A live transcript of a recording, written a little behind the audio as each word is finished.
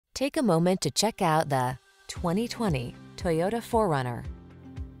Take a moment to check out the 2020 Toyota 4Runner.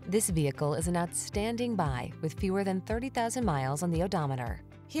 This vehicle is an outstanding buy with fewer than 30,000 miles on the odometer.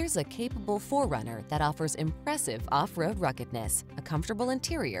 Here's a capable 4Runner that offers impressive off-road ruggedness, a comfortable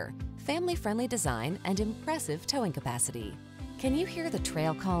interior, family-friendly design, and impressive towing capacity. Can you hear the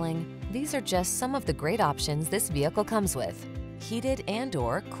trail calling? These are just some of the great options this vehicle comes with: heated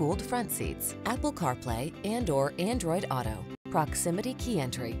and/or cooled front seats, Apple CarPlay and/or Android Auto, proximity key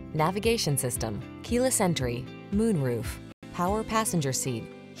entry, navigation system, keyless entry, moonroof, power passenger seat,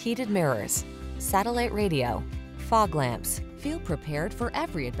 heated mirrors, satellite radio, fog lamps. Feel prepared for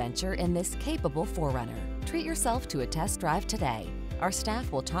every adventure in this capable 4Runner. Treat yourself to a test drive today. Our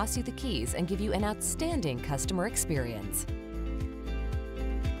staff will toss you the keys and give you an outstanding customer experience.